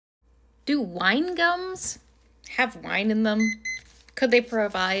Do wine gums have wine in them? Could they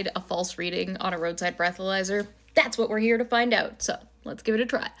provide a false reading on a roadside breathalyzer? That's what we're here to find out, so let's give it a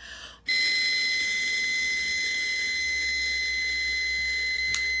try.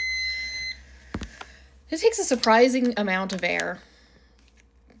 It takes a surprising amount of air.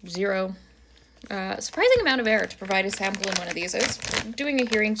 Surprising amount of air to provide a sample in one of these. I was doing a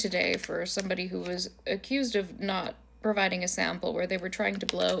hearing today for somebody who was accused of not providing a sample where they were trying to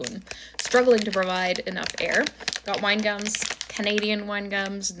blow and struggling to provide enough air. Got wine gums, Canadian wine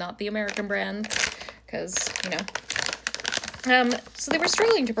gums, not the American brand, because, you know. So they were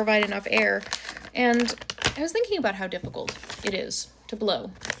struggling to provide enough air, and I was thinking about how difficult it is to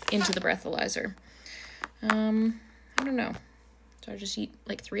blow into the breathalyzer. I don't know. So I just eat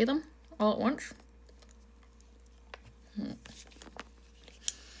like 3 of them all at once.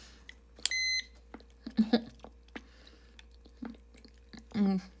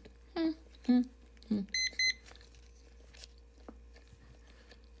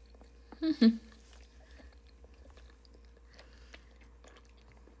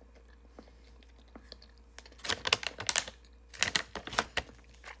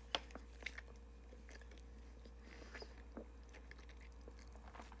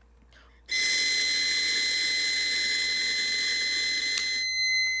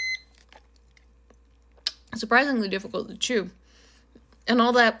 Surprisingly difficult to chew. And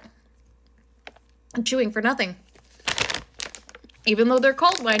all that chewing for nothing. Even though they're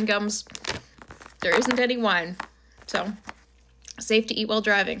called wine gums, there isn't any wine. So, safe to eat while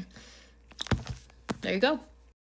driving. There you go.